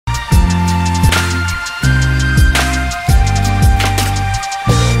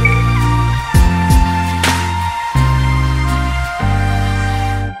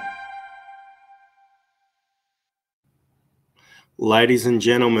Ladies and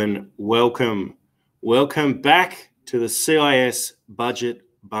gentlemen, welcome. Welcome back to the CIS Budget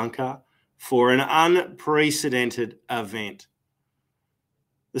Bunker for an unprecedented event.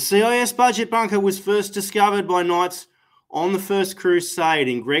 The CIS Budget Bunker was first discovered by Knights on the First Crusade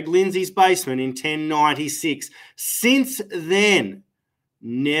in Greg Lindsay's basement in 1096. Since then,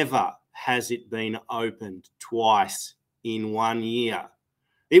 never has it been opened twice in 1 year.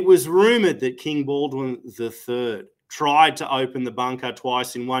 It was rumoured that King Baldwin III tried to open the bunker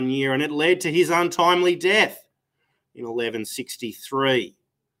twice in 1 year, and it led to his untimely death in 1163.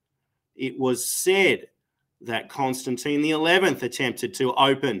 It was said that Constantine XI attempted to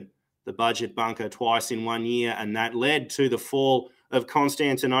open the budget bunker twice in 1 year, and that led to the fall of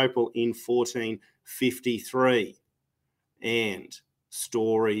Constantinople in 1453. And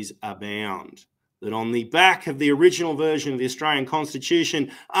stories abound that on the back of the original version of the Australian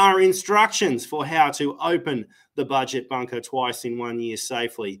Constitution are instructions for how to open the budget bunker twice in 1 year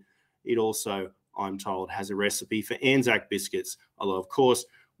safely. It also, I'm told, has a recipe for Anzac biscuits, although, of course,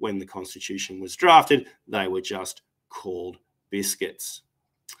 when the Constitution was drafted, they were just called biscuits.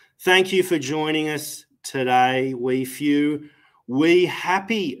 Thank you for joining us today, we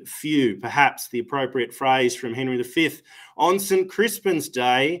happy few, perhaps the appropriate phrase from Henry V, on St. Crispin's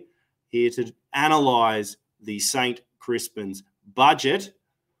Day, here to analyse the St. Crispin's budget.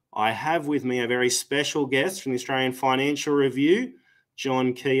 I have with me a very special guest from the Australian Financial Review,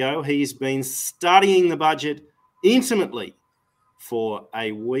 John Kehoe. He's been studying the budget intimately for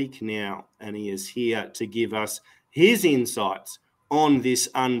a week now, and he is here to give us his insights on this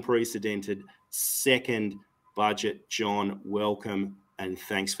unprecedented second budget. John, welcome and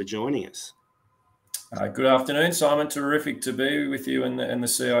thanks for joining us. Good afternoon, Simon. Terrific to be with you and the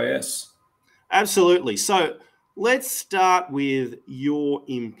CIS. Absolutely. So let's start with your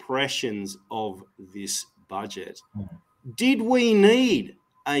impressions of this budget. Did we need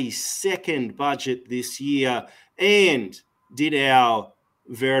a second budget this year? And did our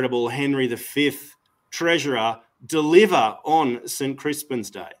veritable Henry V Treasurer deliver on St. Crispin's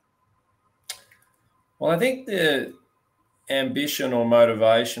Day? Well, I think the ambition or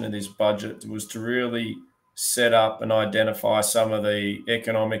motivation of this budget was to really set up and identify some of the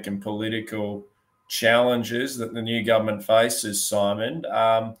economic and political challenges that the new government faces, Simon.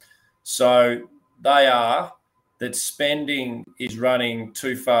 So they are that spending is running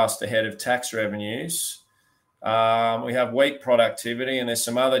too fast ahead of tax revenues. We have weak productivity, and there's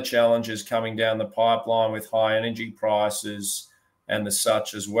some other challenges coming down the pipeline with high energy prices and the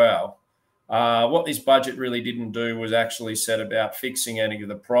such as well. What this budget really didn't do was actually set about fixing any of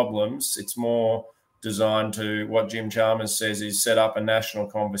the problems. It's more designed to, what Jim Chalmers says, is set up a national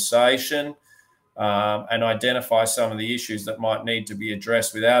conversation and identify some of the issues that might need to be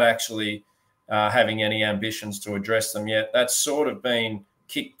addressed without actually having any ambitions to address them yet. That's sort of been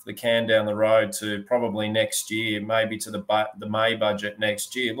kicked the can down the road to probably next year, maybe to the May budget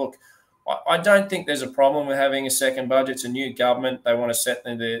next year. Look, I don't think there's a problem with having a second budget. It's a new government. They want to set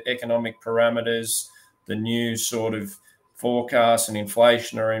the economic parameters, the new sort of forecast and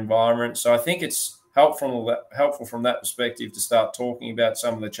inflationary environment. So I think it's helpful from that perspective to start talking about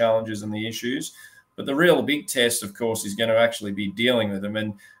some of the challenges and the issues. But the real big test, of course, is going to actually be dealing with them.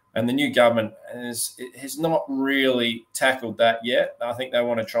 And the new government has not really tackled that yet. I think they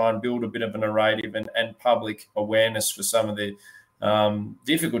want to try and build a bit of a narrative and public awareness for some of the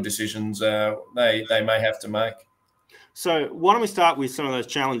difficult decisions they may have to make. So why don't we start with some of those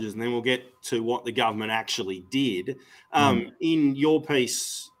challenges, and then we'll get to what the government actually did. In your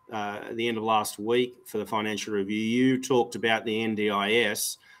piece at the end of last week for the Financial Review, you talked about the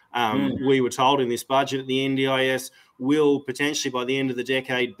NDIS. We were told in this budget that the NDIS will potentially, by the end of the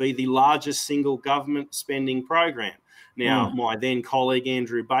decade, be the largest single government spending program. Now, my then colleague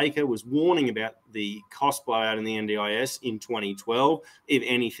Andrew Baker was warning about the cost blowout in the NDIS in 2012. If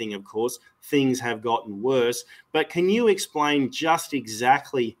anything, of course, things have gotten worse. But can you explain just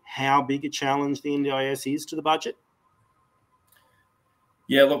exactly how big a challenge the NDIS is to the budget?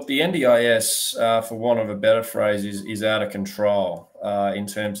 Yeah, look, the NDIS, for want of a better phrase, is out of control in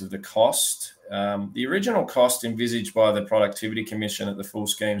terms of the cost. The original cost envisaged by the Productivity Commission at the full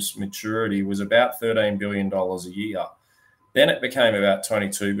scheme's maturity was about $13 billion a year. Then it became about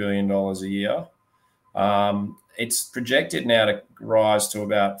 $22 billion a year. It's projected now to rise to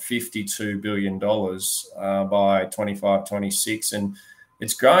about $52 billion by 25-26, and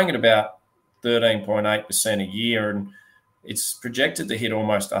it's growing at about 13.8% a year, and it's projected to hit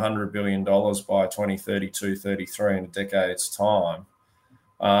almost $100 billion by 2032-33 in a decade's time.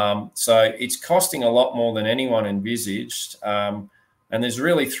 So it's costing a lot more than anyone envisaged. And there's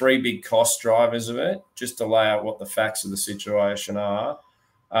really three big cost drivers of it, just to lay out what the facts of the situation are.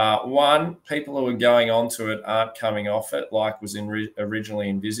 One, people who are going onto it aren't coming off it like was originally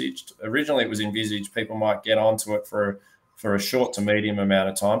envisaged. Originally, it was envisaged people might get onto it for a short to medium amount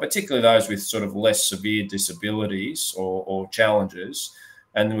of time, particularly those with sort of less severe disabilities or challenges,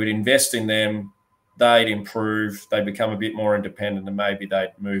 and we'd invest in them, they'd improve, they'd become a bit more independent, and maybe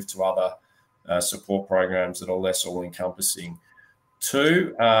they'd move to other support programs that are less all-encompassing.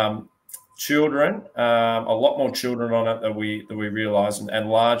 Two, children, a lot more children on it than we realise, and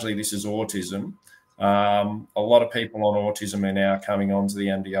largely this is autism. A lot of people on autism are now coming onto the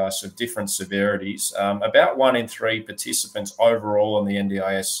NDIS of different severities. About 1 in 3 participants overall on the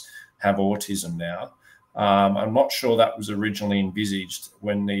NDIS have autism now. I'm not sure that was originally envisaged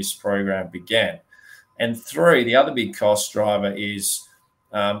when this program began. And 3, the other big cost driver is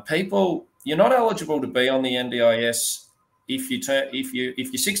people. You're not eligible to be on the NDIS if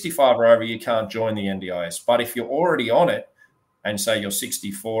you're 65 or over. You can't join the NDIS. But if you're already on it, and say you're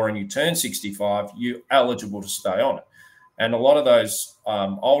 64 and you turn 65, you're eligible to stay on it. And a lot of those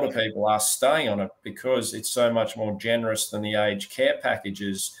older people are staying on it because it's so much more generous than the aged care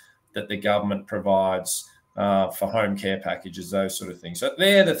packages that the government provides for home care packages, those sort of things. So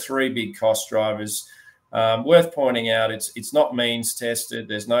they're the 3 big cost drivers. Worth pointing out, it's not means tested.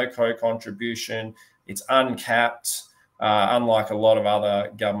 There's no co-contribution. It's uncapped. Unlike a lot of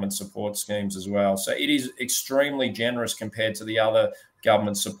other government support schemes as well. So it is extremely generous compared to the other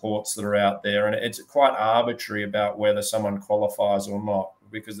government supports that are out there. And it's quite arbitrary about whether someone qualifies or not,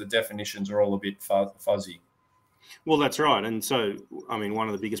 because the definitions are all a bit fuzzy. Well, that's right. And so, I mean, one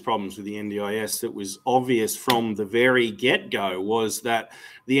of the biggest problems with the NDIS that was obvious from the very get-go was that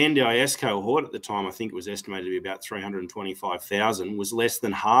the NDIS cohort at the time, I think it was estimated to be about 325,000, was less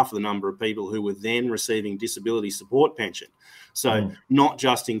than half the number of people who were then receiving disability support pension. So not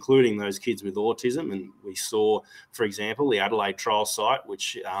just including those kids with autism. And we saw, for example, the Adelaide trial site,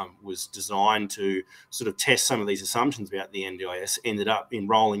 which was designed to sort of test some of these assumptions about the NDIS, ended up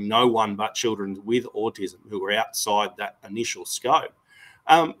enrolling no one but children with autism who were outside that initial scope.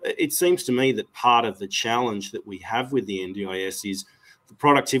 It seems to me that part of the challenge that we have with the NDIS is the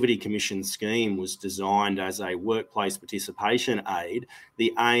Productivity Commission scheme was designed as a workplace participation aid.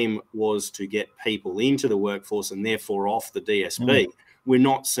 The aim was to get people into the workforce and therefore off the DSP. We're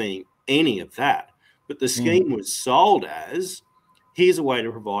not seeing any of that. But the scheme was sold as, here's a way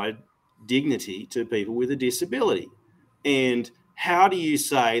to provide dignity to people with a disability. And how do you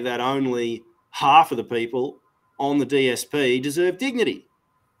say that only half of the people on the DSP deserve dignity?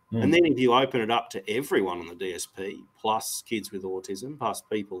 And then if you open it up to everyone on the DSP, plus kids with autism, plus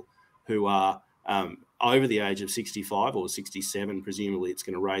people who are over the age of 65 or 67, presumably it's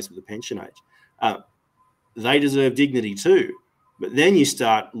going to raise with the pension age, they deserve dignity too. But then you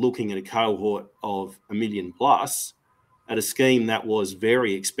start looking at a cohort of 1 million plus at a scheme that was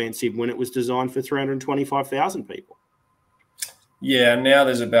very expensive when it was designed for 325,000 people. Yeah, now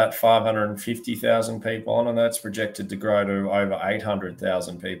there's about 550,000 people on, and that's projected to grow to over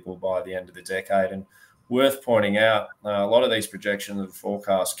 800,000 people by the end of the decade. And worth pointing out, a lot of these projections and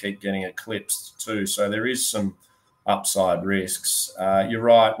forecasts keep getting eclipsed too. So there is some upside risks. You're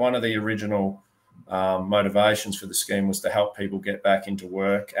right. One of the original motivations for the scheme was to help people get back into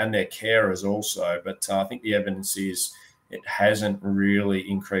work and their carers also. But I think the evidence is it hasn't really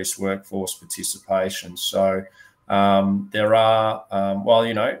increased workforce participation. So there are,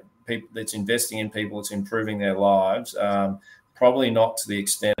 people that's investing in people, it's improving their lives, probably not to the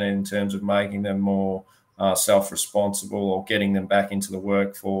extent in terms of making them more self-responsible or getting them back into the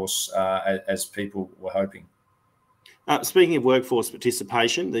workforce as people were hoping. Speaking of workforce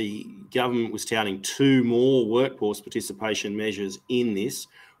participation, the government was touting 2 more workforce participation measures in this,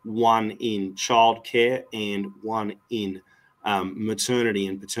 one in childcare and one in maternity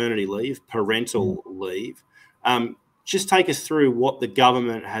and paternity leave, parental leave. Just take us through what the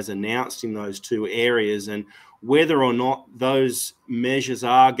government has announced in those 2 areas and whether or not those measures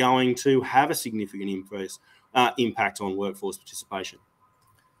are going to have a significant impact on workforce participation.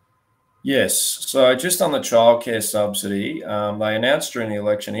 Yes. So just on the childcare subsidy, they announced during the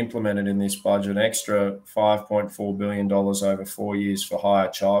election, implemented in this budget, an extra $5.4 billion over 4 years for higher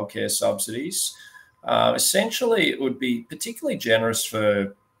childcare subsidies. Essentially, it would be particularly generous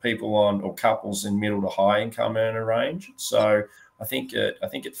for people on or couples in middle to high income earner range. So I think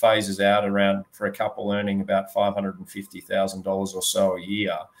it phases out around for a couple earning about $550,000 or so a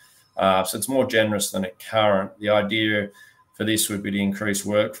year. So it's more generous than at current. The idea for this would be to increase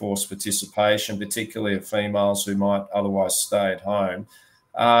workforce participation, particularly of females who might otherwise stay at home.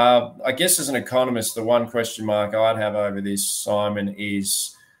 I guess as an economist, the one question mark I'd have over this, Simon,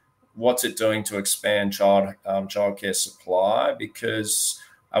 is what's it doing to expand childcare supply? Because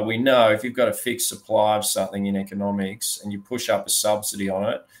we know if you've got a fixed supply of something in economics and you push up a subsidy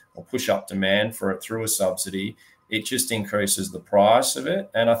on it or push up demand for it through a subsidy, it just increases the price of it.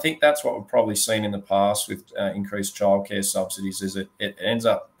 And I think that's what we've probably seen in the past with increased childcare subsidies, is it ends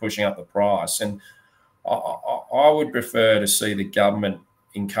up pushing up the price. And I would prefer to see the government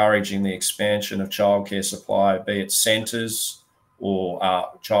encouraging the expansion of childcare supply, be it centres or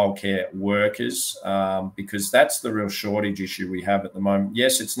childcare workers, because that's the real shortage issue we have at the moment.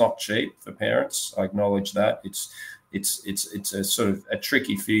 Yes, it's not cheap for parents. I acknowledge that. It's a sort of a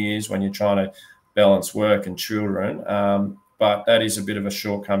tricky few years when you're trying to balance work and children. But that is a bit of a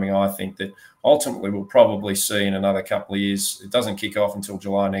shortcoming, I think, that ultimately we'll probably see in another couple of years. It doesn't kick off until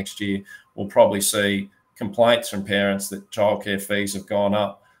July next year. We'll probably see complaints from parents that childcare fees have gone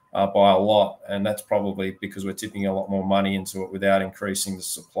up by a lot. And that's probably because we're tipping a lot more money into it without increasing the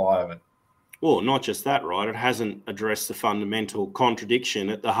supply of it. Well, not just that, right? It hasn't addressed the fundamental contradiction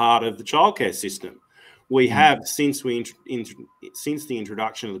at the heart of the childcare system. We have, since the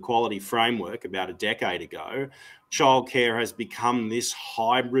introduction of the quality framework about a decade ago, childcare has become this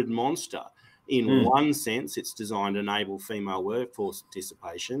hybrid monster. In one sense, it's designed to enable female workforce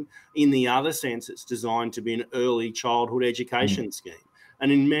participation. In the other sense, it's designed to be an early childhood education scheme.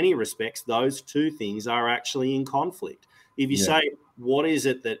 And in many respects, those two things are actually in conflict. If you say, what is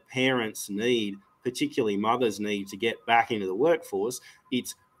it that parents need, particularly mothers need, to get back into the workforce,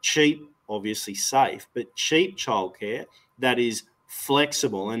 it's cheap, obviously safe, but cheap childcare that is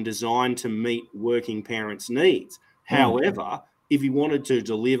flexible and designed to meet working parents' needs. However, if you wanted to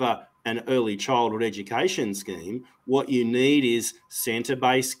deliver an early childhood education scheme, what you need is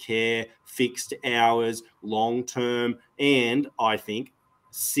centre-based care, fixed hours, long-term, and I think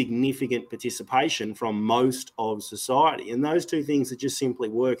significant participation from most of society. And those two things are just simply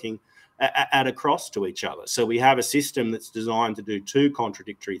working at a cross to each other. So we have a system that's designed to do two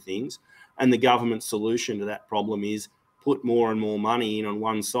contradictory things, and the government's solution to that problem is put more and more money in on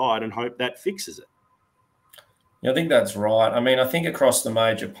one side and hope that fixes it. Yeah, I think that's right. I mean, I think across the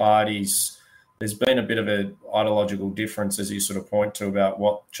major parties, there's been a bit of an ideological difference, as you sort of point to, about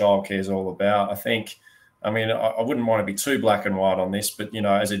what childcare is all about. I wouldn't want to be too black and white on this, but,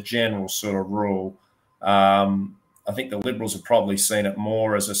 as a general sort of rule, I think the Liberals have probably seen it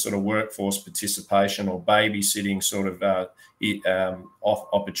more as a sort of workforce participation or babysitting sort of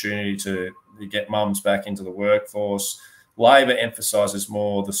opportunity to get mums back into the workforce. Labor emphasises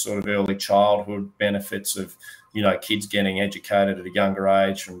more the sort of early childhood benefits of, kids getting educated at a younger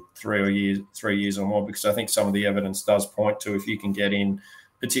age from 3 years or more, because I think some of the evidence does point to, if you can get in,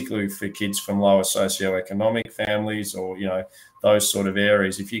 particularly for kids from lower socioeconomic families or, those sort of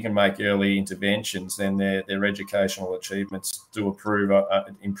areas, if you can make early interventions, then their educational achievements do improve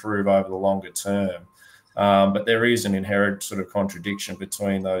over the longer term. But there is an inherent sort of contradiction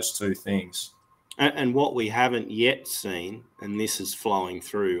between those two things. And what we haven't yet seen, and this is flowing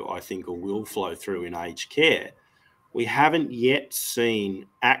through, I think, or will flow through in aged care, we haven't yet seen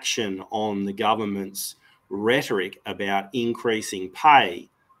action on the government's rhetoric about increasing pay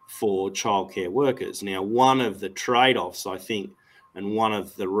for childcare workers. Now, one of the trade-offs, I think, and one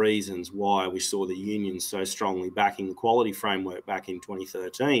of the reasons why we saw the unions so strongly backing the quality framework back in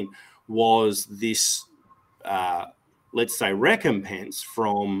 2013 was this, let's say, recompense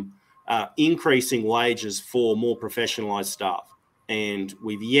from increasing wages for more professionalised staff. And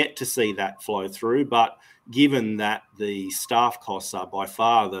we've yet to see that flow through. But given that the staff costs are by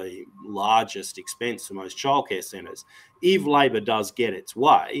far the largest expense for most childcare centres, if Labor does get its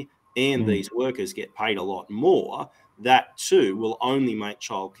way and these workers get paid a lot more, that too will only make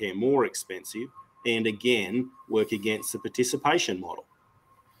childcare more expensive and again work against the participation model.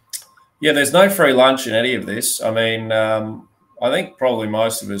 Yeah, there's no free lunch in any of this. I mean, I think probably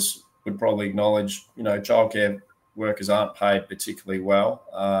most of us would probably acknowledge, childcare workers aren't paid particularly well.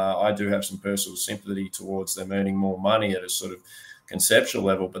 I do have some personal sympathy towards them earning more money at a sort of conceptual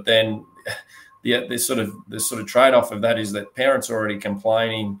level, but then the sort of trade-off of that is that parents are already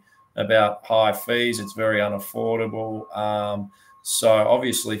complaining about high fees. It's very unaffordable. So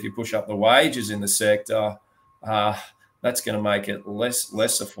obviously, if you push up the wages in the sector, that's going to make it less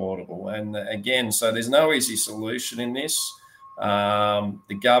affordable. And again, so there's no easy solution in this.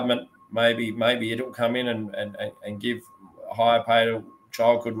 The government, maybe it'll come in and give higher pay to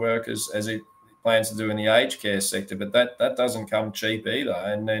childhood workers as it plans to do in the aged care sector, but that doesn't come cheap either.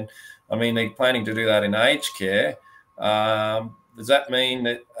 And then, they're planning to do that in aged care. Does that mean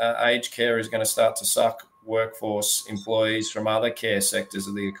that aged care is going to start to suck workforce employees from other care sectors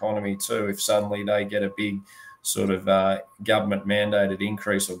of the economy too, if suddenly they get a big sort of government mandated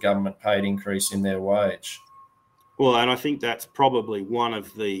increase or government paid increase in their wage. Well, and I think that's probably one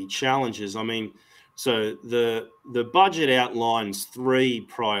of the challenges. I mean, so the budget outlines three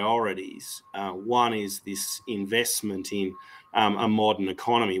priorities. One is this investment in a modern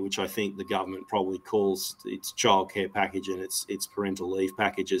economy, which I think the government probably calls its childcare package and its parental leave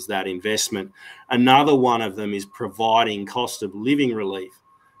package as that investment. Another one of them is providing cost of living relief.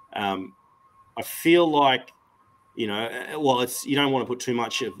 I feel like, you don't want to put too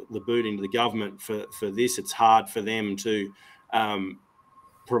much of the boot into the government for this. It's hard for them to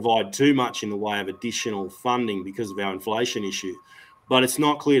provide too much in the way of additional funding because of our inflation issue. But it's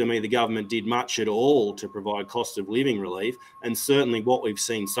not clear to me the government did much at all to provide cost of living relief. And certainly what we've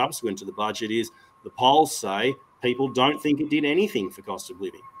seen subsequent to the budget is the polls say people don't think it did anything for cost of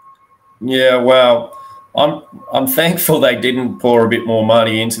living. Yeah, well, I'm thankful they didn't pour a bit more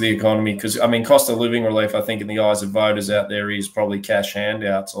money into the economy because, I mean, cost of living relief, I think in the eyes of voters out there is probably cash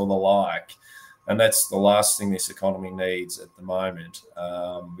handouts or the like. And that's the last thing this economy needs at the moment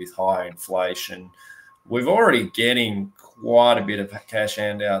with high inflation. We're already getting quite a bit of cash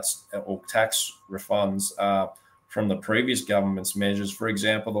handouts or tax refunds from the previous government's measures. For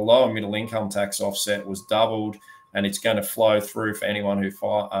example, the lower middle income tax offset was doubled, and it's going to flow through for anyone who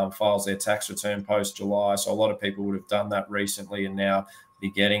files their tax return post-July. So a lot of people would have done that recently and now be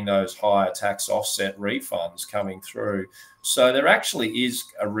getting those higher tax offset refunds coming through. So there actually is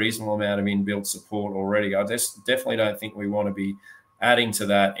a reasonable amount of inbuilt support already. I definitely don't think we want to be adding to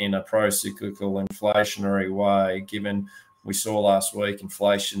that in a pro-cyclical inflationary way, given we saw last week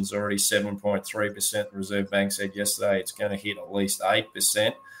inflation's already 7.3%. The Reserve Bank said yesterday it's going to hit at least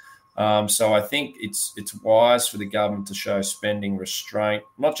 8%. So I think it's wise for the government to show spending restraint,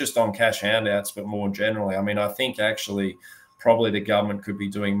 not just on cash handouts, but more generally. I mean, I think actually probably the government could be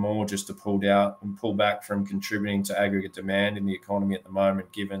doing more just to pull back from contributing to aggregate demand in the economy at the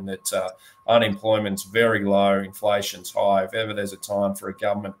moment, given that unemployment's very low, inflation's high. If ever there's a time for a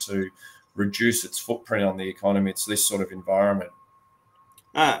government to reduce its footprint on the economy, it's this sort of environment.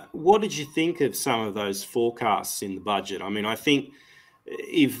 What did you think of some of those forecasts in the budget? I mean, I think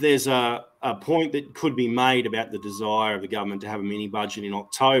if there's a point that could be made about the desire of the government to have a mini budget in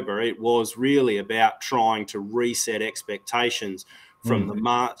October, it was really about trying to reset expectations from the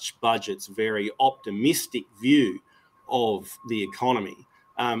March budget's very optimistic view of the economy.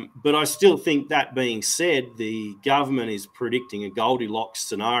 But I still think, that being said, the government is predicting a Goldilocks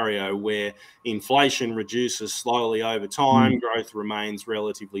scenario where inflation reduces slowly over time, growth remains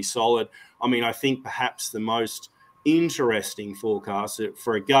relatively solid. I mean, I think perhaps the most interesting forecast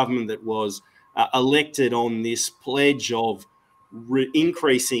for a government that was elected on this pledge of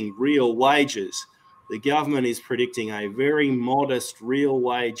increasing real wages. The government is predicting a very modest real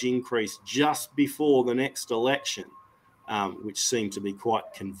wage increase just before the next election, which seemed to be quite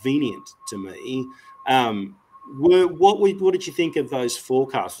convenient to me. What did you think of those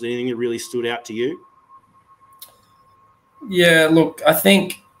forecasts? Was anything that really stood out to you? Yeah, look, I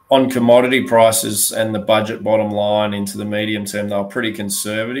think on commodity prices and the budget bottom line into the medium term, they were pretty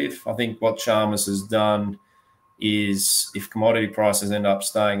conservative. I think what Chalmers has done is, if commodity prices end up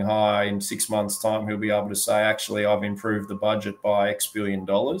staying high in 6 months' time, he'll be able to say, actually, I've improved the budget by X billion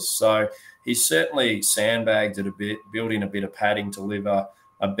dollars. So he's certainly sandbagged it a bit, built in a bit of padding to deliver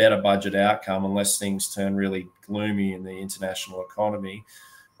a better budget outcome unless things turn really gloomy in the international economy.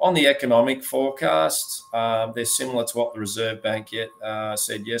 On the economic forecast, they're similar to what the Reserve Bank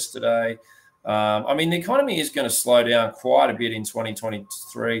said yesterday. I mean, the economy is going to slow down quite a bit in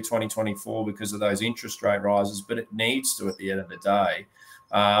 2023, 2024 because of those interest rate rises, but it needs to at the end of the day.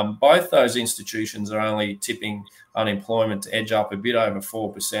 Both those institutions are only tipping unemployment to edge up a bit over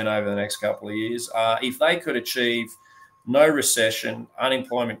 4% over the next couple of years. If they could achieve no recession,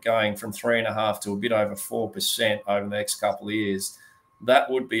 unemployment going from 3.5% to a bit over 4% over the next couple of years, that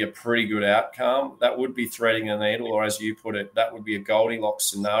would be a pretty good outcome. That would be threading the needle, or as you put it, that would be a Goldilocks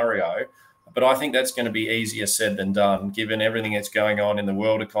scenario. But I think that's going to be easier said than done, given everything that's going on in the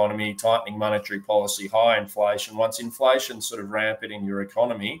world economy, tightening monetary policy, high inflation. Once inflation's sort of rampant in your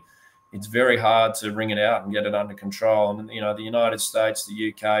economy, it's very hard to wring it out and get it under control. And, you know, the United States,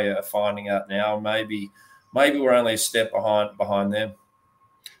 the UK are finding out now. Maybe we're only a step behind them.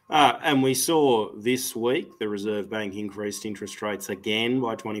 And we saw this week the Reserve Bank increased interest rates again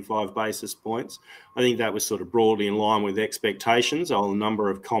by 25 basis points. I think that was sort of broadly in line with expectations. A number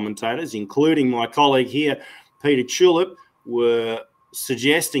of commentators, including my colleague here, Peter Tulip, were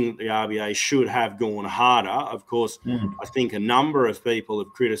suggesting that the RBA should have gone harder. Of course, I think a number of people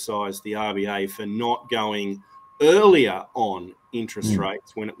have criticised the RBA for not going earlier on interest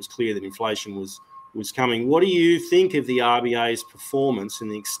rates when it was clear that inflation was coming. What do you think of the RBA's performance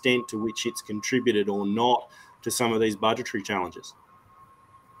and the extent to which it's contributed or not to some of these budgetary challenges?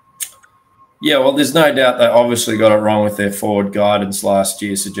 Yeah, well, there's no doubt they obviously got it wrong with their forward guidance last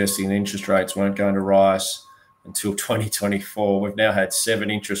year, suggesting that interest rates weren't going to rise until 2024. We've now had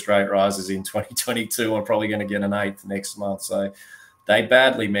 7 interest rate rises in 2022. We're probably going to get an 8th next month. So they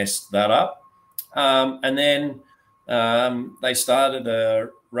badly messed that up. And then they started a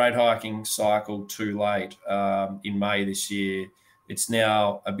rate hiking cycle too late in May this year. It's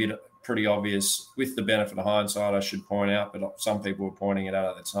now pretty obvious, with the benefit of hindsight, I should point out, but some people were pointing it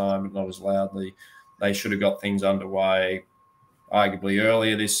out at the time, but not as loudly. They should have got things underway arguably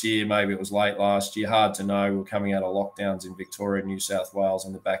earlier this year. Maybe it was late last year. Hard to know. We're coming out of lockdowns in Victoria and New South Wales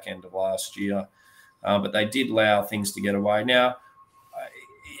in the back end of last year. But they did allow things to get away. Now,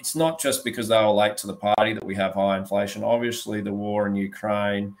 it's not just because they were late to the party that we have high inflation. Obviously, the war in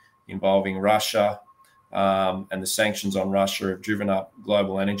Ukraine involving Russia and the sanctions on Russia have driven up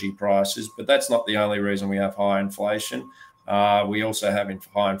global energy prices. But that's not the only reason we have high inflation. We also have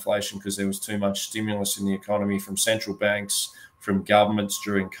high inflation because there was too much stimulus in the economy from central banks, from governments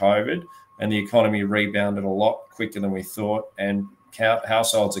during COVID, and the economy rebounded a lot quicker than we thought. And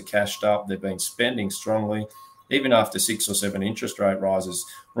households are cashed up. They've been spending strongly. Even after 6 or 7 interest rate rises,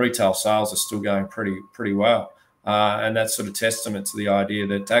 retail sales are still going pretty well. And that's sort of testament to the idea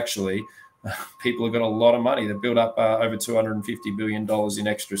that actually people have got a lot of money. They've built up over $250 billion in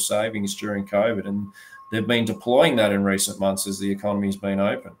extra savings during COVID, and they've been deploying that in recent months as the economy's been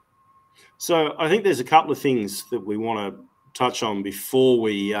open. So I think there's a couple of things that we want to touch on before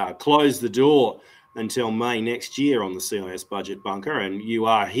we close the door until May next year on the CIS Budget Bunker. And you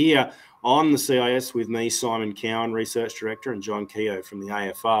are here on the CIS with me, Simon Cowan, Research Director, and John Kehoe from the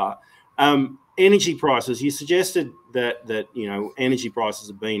AFR. Energy prices, you suggested that energy prices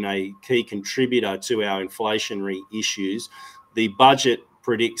have been a key contributor to our inflationary issues. The budget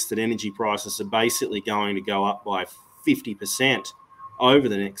predicts that energy prices are basically going to go up by 50% over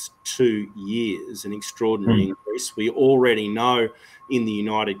the next 2 years, an extraordinary increase. We already know in the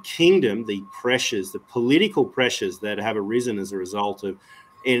United Kingdom the political pressures that have arisen as a result of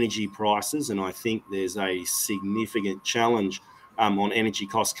energy prices, and I think there's a significant challenge on energy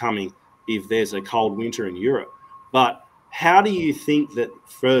costs coming if there's a cold winter in Europe. But how do you think that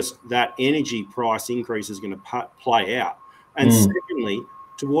first that energy price increase is going to play out? And secondly,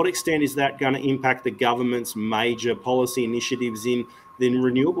 to what extent is that going to impact the government's major policy initiatives in the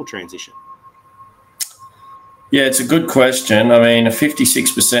renewable transition? Yeah, it's a good question. I mean, a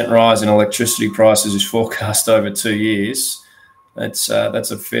 56% rise in electricity prices is forecast over 2 years. That's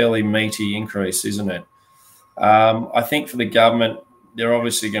a fairly meaty increase, isn't it? I think for the government, they're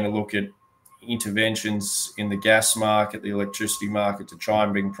obviously going to look at interventions in the gas market, the electricity market, to try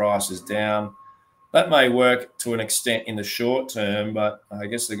and bring prices down. That may work to an extent in the short term, but I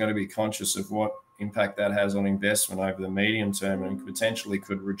guess they're going to be conscious of what impact that has on investment over the medium term and potentially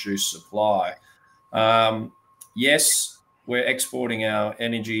could reduce supply. Yes, we're exporting our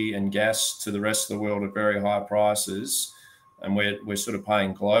energy and gas to the rest of the world at very high prices, and we're sort of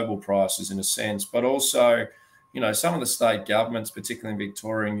paying global prices in a sense, but also, some of the state governments, particularly in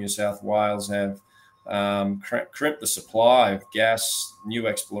Victoria and New South Wales, have crimped the supply of gas. New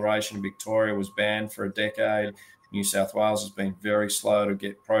exploration in Victoria was banned for a decade. New South Wales has been very slow to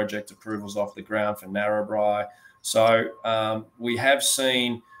get project approvals off the ground for Narrabri. So we have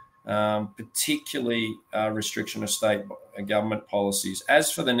seen particularly restriction of state government policies.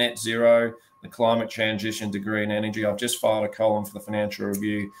 As for the net zero, the climate transition to green energy, I've just filed a column for the Financial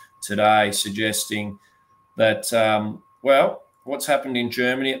Review today suggesting that, what's happened in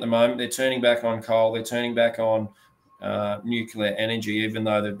Germany at the moment, they're turning back on coal, they're turning back on nuclear energy, even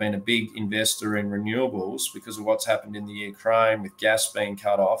though they've been a big investor in renewables because of what's happened in the Ukraine with gas being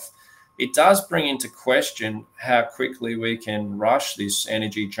cut off. It does bring into question how quickly we can rush this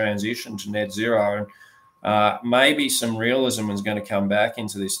energy transition to net zero. And maybe some realism is going to come back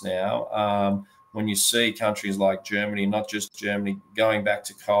into this now. When you see countries like Germany, not just Germany, going back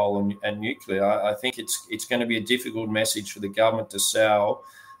to coal and nuclear, I think it's going to be a difficult message for the government to sell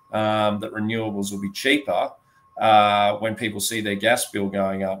that renewables will be cheaper when people see their gas bill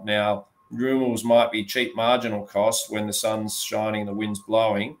going up. Now, renewables might be cheap marginal cost when the sun's shining and the wind's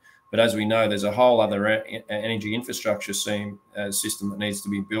blowing, but as we know, there's a whole other energy infrastructure system that needs to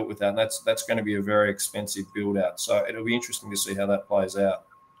be built with that, and that's going to be a very expensive build-out. So it'll be interesting to see how that plays out.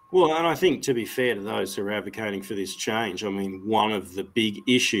 Well, and I think, to be fair to those who are advocating for this change, I mean, one of the big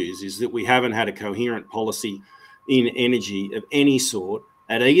issues is that we haven't had a coherent policy in energy of any sort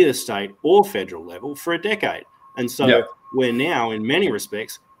at either state or federal level for a decade. And so we're now, in many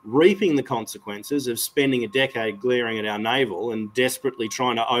respects, reaping the consequences of spending a decade glaring at our navel and desperately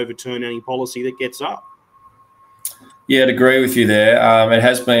trying to overturn any policy that gets up. Yeah, I'd agree with you there. It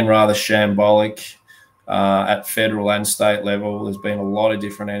has been rather shambolic at federal and state level. There's been a lot of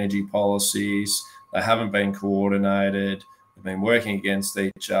different energy policies. They haven't been coordinated. They've been working against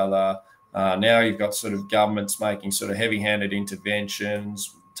each other. Now you've got sort of governments making sort of heavy-handed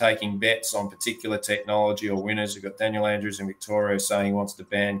interventions, taking bets on particular technology or winners. You've got Daniel Andrews in Victoria saying he wants to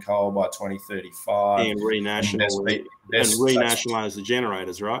ban coal by 2035. And renationalise the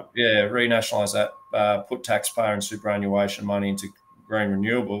generators, right? Yeah, renationalise that, put taxpayer and superannuation money into green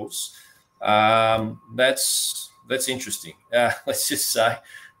renewables. That's interesting. Let's just say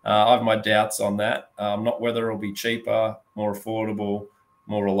I have my doubts on that. Not whether it'll be cheaper, more affordable,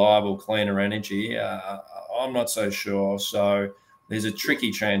 more reliable, cleaner energy. I'm not so sure. So there's a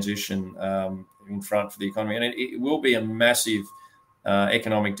tricky transition in front for the economy, and it will be a massive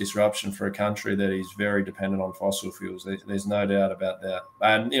economic disruption for a country that is very dependent on fossil fuels. There's no doubt about that.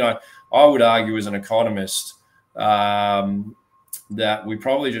 And, I would argue as an economist that we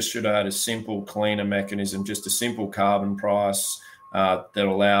probably just should have had a simple, cleaner mechanism, just a simple carbon price that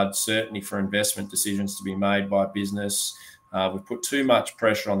allowed certainty for investment decisions to be made by business. We've put too much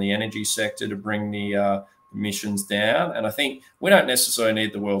pressure on the energy sector to bring the emissions down. And I think we don't necessarily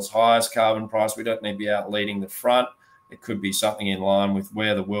need the world's highest carbon price. We don't need to be out leading the front. It could be something in line with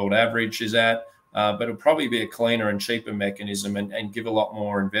where the world average is at, but it'll probably be a cleaner and cheaper mechanism and give a lot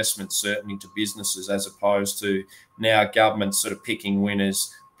more investment certainty to businesses, as opposed to now governments sort of picking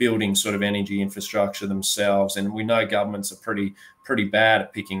winners, building sort of energy infrastructure themselves. And we know governments are pretty bad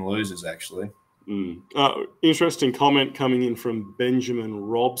at picking losers, actually. Interesting comment coming in from Benjamin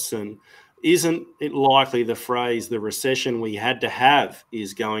Robson. Isn't it likely the phrase "the recession we had to have"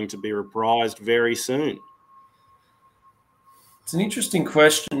 is going to be reprised very soon? It's an interesting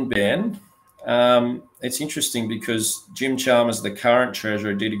question, Ben. It's interesting because Jim Chalmers, the current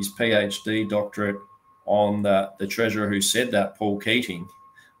treasurer, did his PhD doctorate on the treasurer who said that, Paul Keating,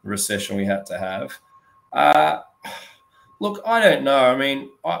 the recession we had to have. Look, I don't know. I mean,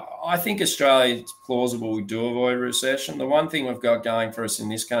 I think Australia, it's plausible we do avoid a recession. The one thing we've got going for us in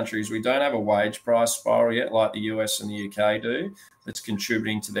this country is we don't have a wage price spiral yet like the US and the UK do that's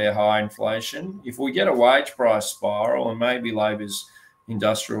contributing to their high inflation. If we get a wage price spiral, and maybe Labor's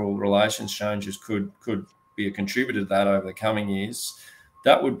industrial relations changes could be a contributor to that over the coming years,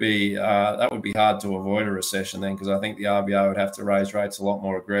 that would be hard to avoid a recession then, because I think the RBA would have to raise rates a lot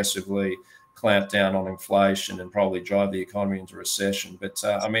more aggressively, clamp down on inflation, and probably drive the economy into recession. But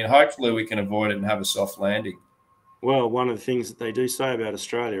I mean, hopefully we can avoid it and have a soft landing. Well, one of the things that they do say about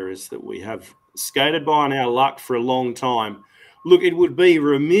Australia is that we have skated by on our luck for a long time. Look, it would be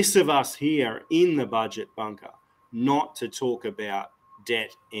remiss of us here in the budget bunker not to talk about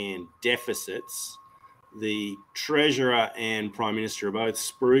debt and deficits. The Treasurer and Prime Minister are both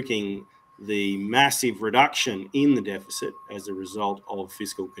spruiking the massive reduction in the deficit as a result of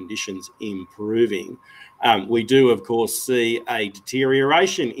fiscal conditions improving. We do, of course, see a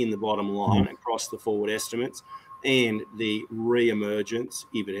deterioration in the bottom line across the forward estimates, and the re-emergence,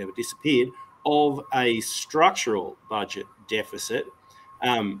 if it ever disappeared, of a structural budget deficit.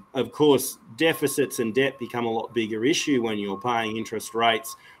 Of course, deficits and debt become a lot bigger issue when you're paying interest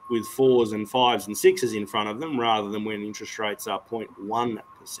rates with 4s and 5s and 6s in front of them, rather than when interest rates are 0.1%.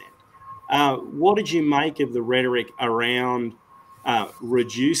 What did you make of the rhetoric around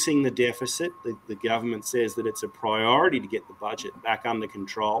reducing the deficit? The government says that it's a priority to get the budget back under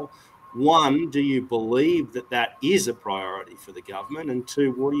control. One, do you believe that that is a priority for the government? And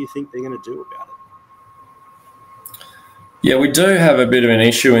two, what do you think they're going to do about it? Yeah, we do have a bit of an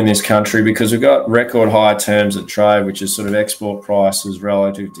issue in this country because we've got record high terms of trade, which is sort of export prices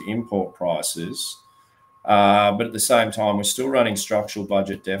relative to import prices. But at the same time, we're still running structural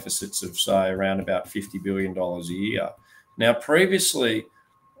budget deficits of, say, around about $50 billion a year. Now, previously,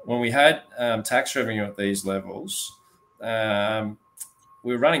 when we had tax revenue at these levels,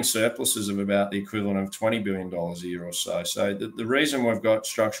 we were running surpluses of about the equivalent of $20 billion a year or so. So the reason we've got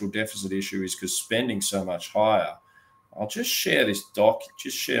structural deficit issue is because spending's so much higher. I'll just share this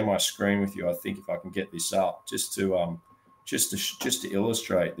just share my screen with you, I think, if I can get this up, just to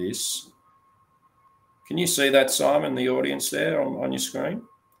illustrate this. Can you see that, Simon, the audience there on your screen?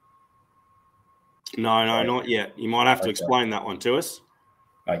 No, not yet. You might have to explain that one to us.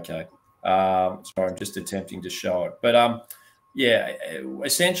 Okay. Sorry, I'm just attempting to show it. But Yeah,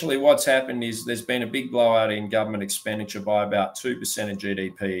 essentially what's happened is there's been a big blowout in government expenditure by about 2% of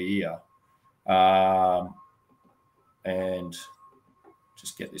GDP a year. And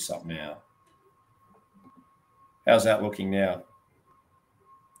just get this up now. How's that looking now?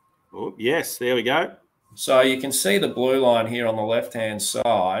 Oh, yes, there we go. So you can see the blue line here on the left-hand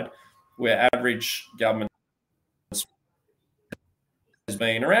side where average government has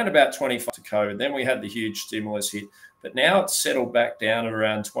been around about 25 to COVID. Then we had the huge stimulus hit, but now it's settled back down at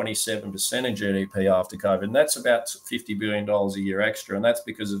around 27% of GDP after COVID. And that's about $50 billion a year extra. And that's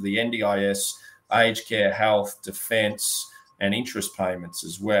because of the NDIS, aged care, health, defence, and interest payments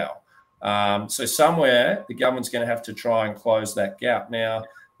as well. So somewhere the government's going to have to try and close that gap. Now,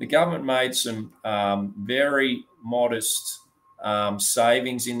 the government made some very modest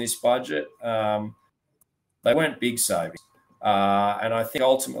savings in this budget. They weren't big savings. And I think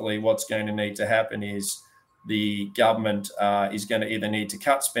ultimately what's going to need to happen is the government is going to either need to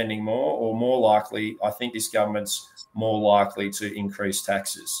cut spending more, or more likely, I think this government's more likely to increase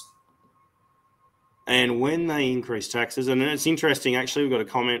taxes. And when they increase taxes, and it's interesting, actually, we've got a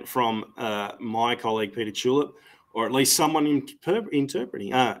comment from my colleague, Peter Tulip, or at least someone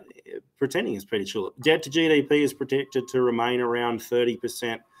pretending as Peter Tulip. Debt to GDP is projected to remain around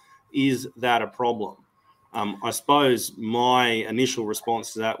 30%. Is that a problem? I suppose my initial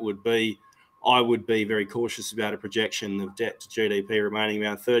response to that would be I would be very cautious about a projection of debt to GDP remaining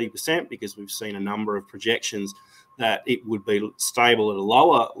around 30%, because we've seen a number of projections that it would be stable at a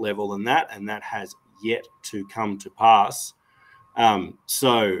lower level than that, and that has yet to come to pass.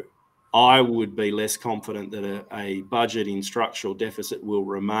 So I would be less confident that a budget in structural deficit will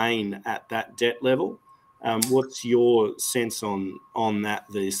remain at that debt level. What's your sense on that,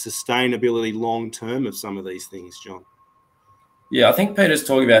 the sustainability long term of some of these things, John? Yeah, I think Peter's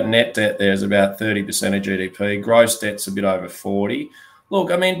talking about net debt there is about 30% of GDP. Gross debt's a bit over 40. Look,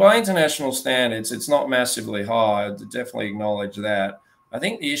 I mean, by international standards, it's not massively high. I definitely acknowledge that. I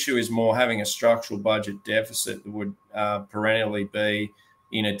think the issue is more having a structural budget deficit that would perennially be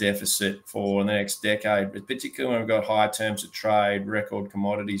in a deficit for the next decade, but particularly when we've got high terms of trade, record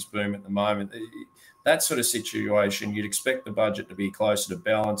commodities boom at the moment. That sort of situation, you'd expect the budget to be closer to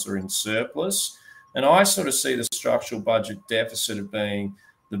balance or in surplus. And I sort of see the structural budget deficit of being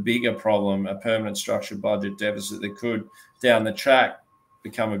the bigger problem, a permanent structural budget deficit that could, down the track,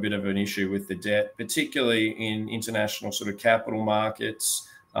 become a bit of an issue with the debt, particularly in international sort of capital markets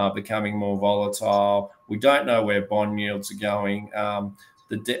becoming more volatile. We don't know where bond yields are going. I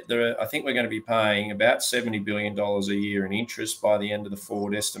think we're going to be paying about $70 billion a year in interest by the end of the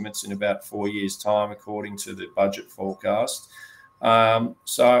forward estimates in about 4 years' time, according to the budget forecast.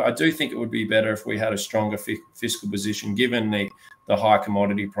 So I do think it would be better if we had a stronger fiscal position, given the high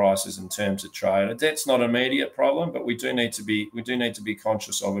commodity prices in terms of trade. A debt's not an immediate problem, but we do need to be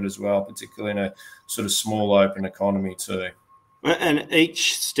conscious of it as well, particularly in a sort of small open economy too. And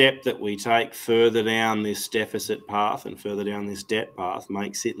each step that we take further down this deficit path and further down this debt path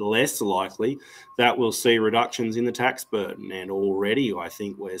makes it less likely that we'll see reductions in the tax burden. And already I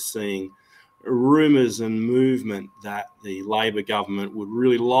think we're seeing rumours and movement that the Labor government would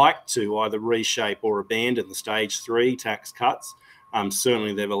really like to either reshape or abandon the stage 3 tax cuts.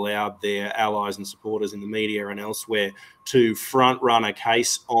 Certainly they've allowed their allies and supporters in the media and elsewhere to front run a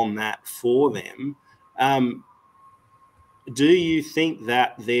case on that for them. Do you think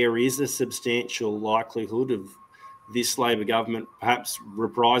that there is a substantial likelihood of this Labor government perhaps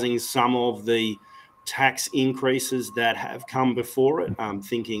reprising some of the tax increases that have come before it?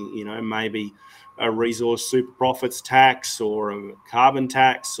 Thinking, maybe a resource super profits tax or a carbon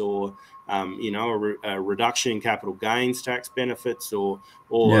tax or, a reduction in capital gains tax benefits or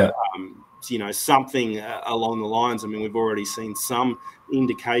something along the lines. I mean, we've already seen some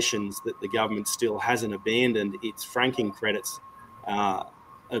indications that the government still hasn't abandoned its franking credits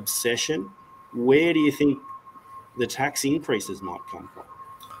obsession. Where do you think the tax increases might come from?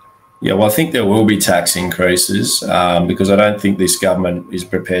 Yeah, well, I think there will be tax increases because I don't think this government is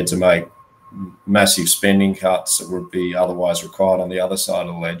prepared to make massive spending cuts that would be otherwise required on the other side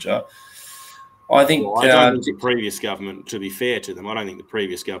of the ledger. I think I don't think the previous government, to be fair to them, I don't think the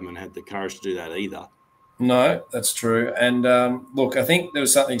previous government had the courage to do that either. No, that's true. And look, I think there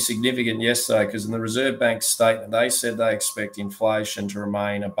was something significant yesterday because in the Reserve Bank statement, they said they expect inflation to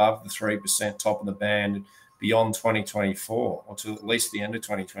remain above the 3% top of the band beyond 2024, or to at least the end of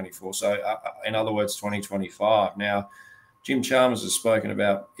 2024. So in other words, 2025. Now, Jim Chalmers has spoken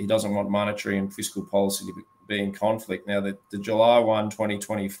about he doesn't want monetary and fiscal policy to be in conflict. Now, the July 1,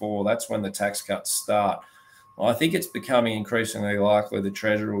 2024, that's when the tax cuts start. Well, I think it's becoming increasingly likely the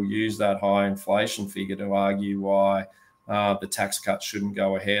Treasurer will use that high inflation figure to argue why the tax cuts shouldn't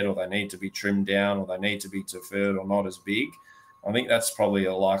go ahead, or they need to be trimmed down, or they need to be deferred or not as big. I think that's probably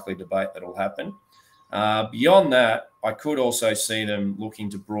a likely debate that will happen. Beyond that, I could also see them looking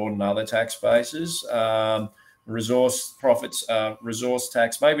to broaden other tax bases. Resource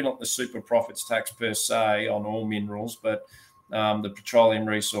tax, maybe not the super profits tax per se on all minerals, but the petroleum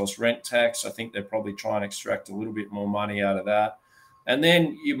resource rent tax. I think they're probably trying to extract a little bit more money out of that. And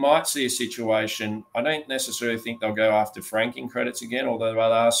then you might see a situation, I don't necessarily think they'll go after franking credits again, although there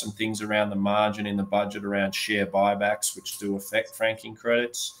are some things around the margin in the budget around share buybacks, which do affect franking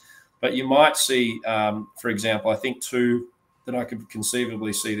credits. But you might see, for example, I think two that I could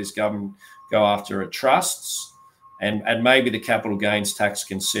conceivably see this government go after are trusts and maybe the capital gains tax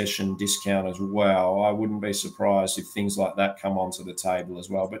concession discount as well. I wouldn't be surprised if things like that come onto the table as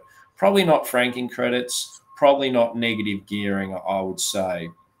well. But probably not franking credits, probably not negative gearing, I would say.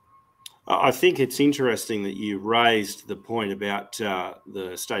 I think it's interesting that you raised the point about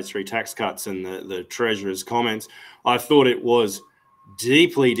the Stage 3 tax cuts and the Treasurer's comments. I thought it was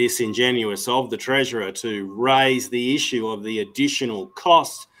deeply disingenuous of the Treasurer to raise the issue of the additional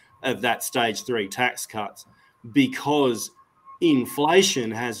cost of that Stage 3 tax cuts, because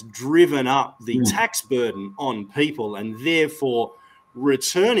inflation has driven up the tax burden on people, and therefore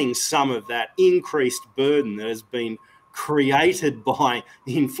returning some of that increased burden that has been created by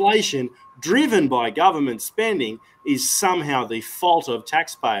inflation, driven by government spending, is somehow the fault of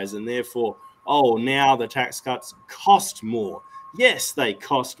taxpayers, and therefore, now the tax cuts cost more. Yes, they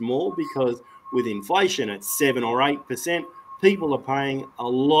cost more because with inflation at 7 or 8%, people are paying a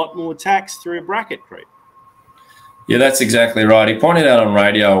lot more tax through a bracket creep. Yeah, that's exactly right. He pointed out on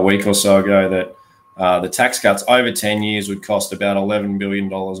radio a week or so ago that the tax cuts over 10 years would cost about $11 billion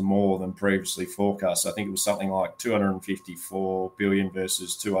more than previously forecast. I think it was something like $254 billion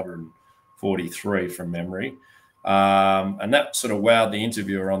versus $243 from memory. And that sort of wowed the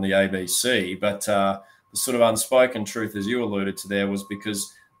interviewer on the ABC. But the sort of unspoken truth, as you alluded to there, was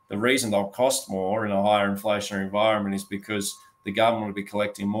because the reason they'll cost more in a higher inflationary environment is because the government will be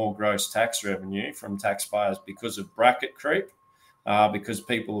collecting more gross tax revenue from taxpayers because of bracket creep, because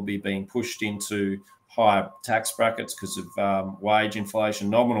people will be being pushed into higher tax brackets because of wage inflation,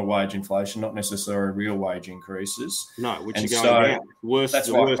 nominal wage inflation, not necessarily real wage increases. No, which are going down. Worse,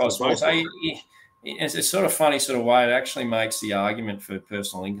 that's why it costs more. So it's a sort of funny sort of way. It actually makes the argument for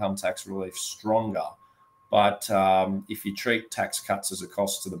personal income tax relief stronger. But if you treat tax cuts as a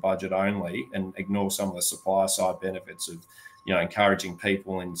cost to the budget only and ignore some of the supply side benefits of, encouraging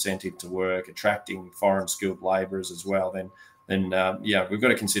people, incentive to work, attracting foreign skilled labourers as well, then we've got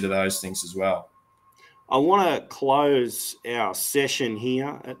to consider those things as well. I want to close our session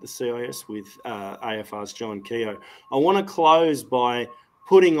here at the CIS with AFR's John Kehoe. I want to close by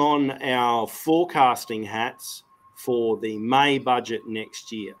putting on our forecasting hats for the May budget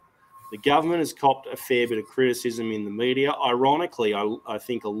next year. The government has copped a fair bit of criticism in the media. Ironically, I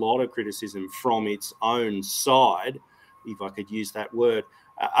think a lot of criticism from its own side, if I could use that word,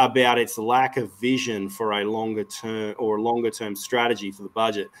 about its lack of vision for a longer term strategy for the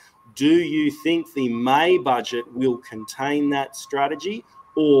budget. Do you think the May budget will contain that strategy,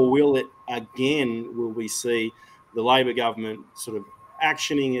 or will we see the Labor government sort of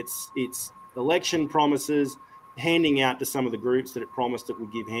actioning its election promises, handing out to some of the groups that it promised it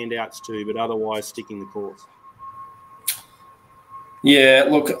would give handouts to, but otherwise sticking the course? Yeah,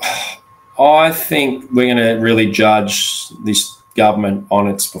 look, I think we're going to really judge this government on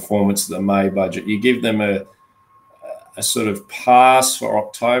its performance of the May budget. You give them a sort of pass for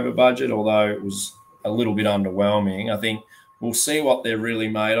October budget, although it was a little bit underwhelming. I think we'll see what they're really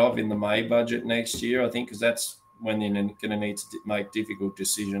made of in the May budget next year, I think, because that's when they're going to need to make difficult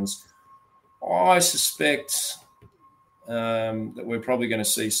decisions. I suspect that we're probably going to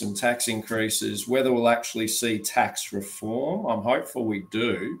see some tax increases. Whether we'll actually see tax reform, I'm hopeful we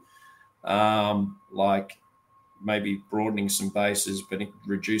do, like maybe broadening some bases, but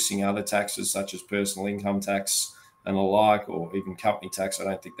reducing other taxes such as personal income tax and the like, or even company tax. I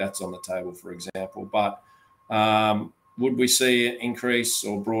don't think that's on the table, for example. But would we see an increase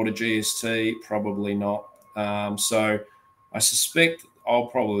or broader GST? Probably not. So I suspect I'll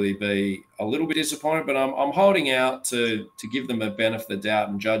probably be a little bit disappointed, but I'm holding out to give them a benefit of the doubt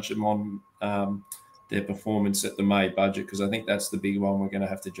and judge them on their performance at the May budget, because I think that's the big one we're going to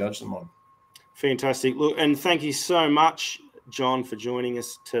have to judge them on. Fantastic. Look, and thank you so much, John, for joining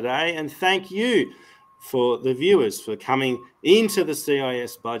us today. And thank you for the viewers for coming into the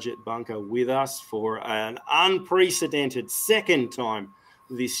CIS Budget Bunker with us for an unprecedented second time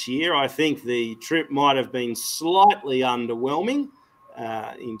this year. I think the trip might have been slightly underwhelming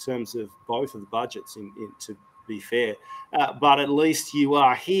in terms of both of the budgets, to be fair. But at least you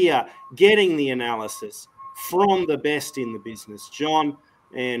are here getting the analysis from the best in the business, John,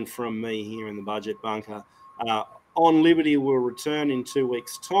 and from me here in the Budget Bunker. On Liberty will return in 2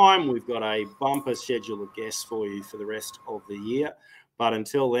 weeks' time. We've got a bumper schedule of guests for you for the rest of the year. But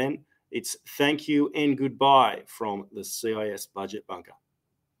until then, it's thank you and goodbye from the CIS Budget Bunker.